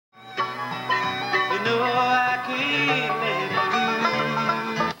letting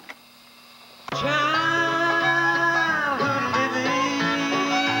you. Childhood living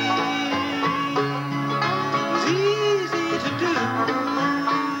is easy to do.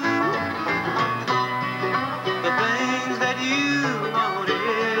 The things that you wanted,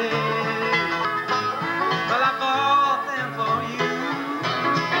 well, I bought them for you.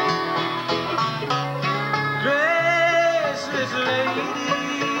 Graceless lady.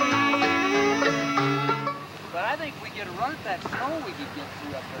 But I think we get a run at that snow we could get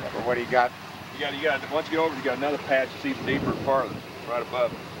through up there. But what do you got? You got. Once you get over, you got another patch that's even deeper and farther, right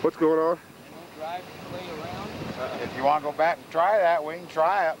above. What's going on? Drive the way around. If you want to go back and try that, we can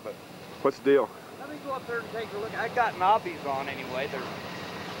try it, but... What's the deal? Let me go up there and take a look. I got knobbies on anyway. They're...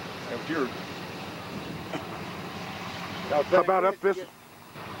 If you're... How about up this? The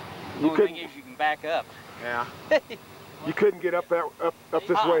You only couldn't. thing is you can back up. Yeah. You couldn't get up that up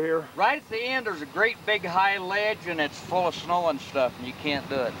this way here. Right at the end, there's a great big high ledge, and it's full of snow and stuff, and you can't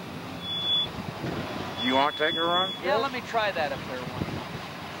do it. You want to take a run? Yeah, let me try that up there one.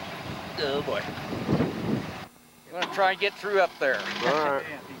 Oh boy. I'm gonna try and get through up there. All right.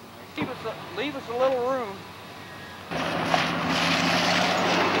 Leave us a little room.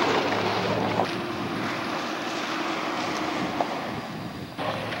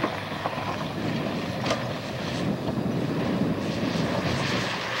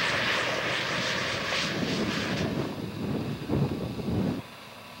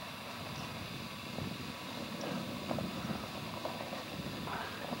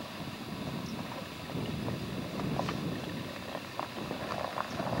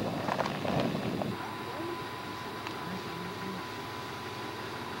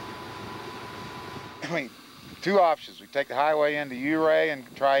 I mean, two options. We take the highway into Ouray and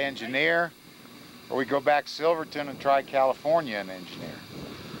try Engineer, or we go back Silverton and try California and Engineer.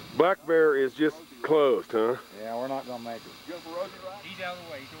 Black Bear is just closed, huh? Yeah, we're not going to make it. You go for Rosie, right? He's out of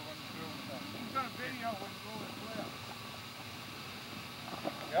the way. He's on a video when you go to flip.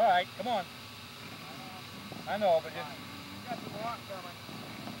 All right, come on. I know, but just... You got some rock coming.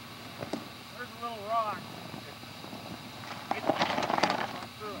 There's a little rock. Get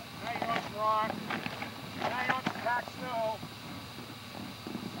through it. Now you're on some rock. Now you're on some packed snow.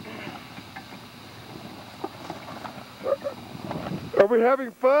 Are we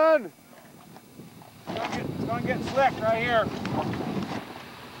having fun? It's gonna get slick right here.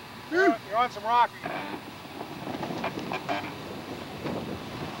 You're on some rock.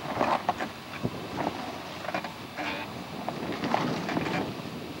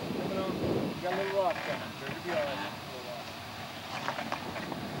 You got a little rock coming, so you'll be all right.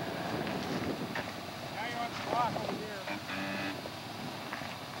 Now you're on some rock over here.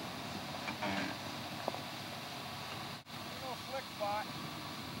 A little slick spot.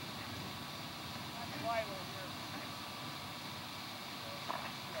 That's right over here.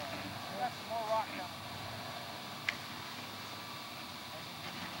 Got some more rock coming.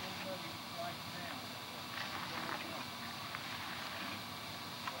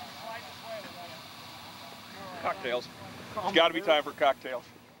 Cocktails. It's got to be time for cocktails.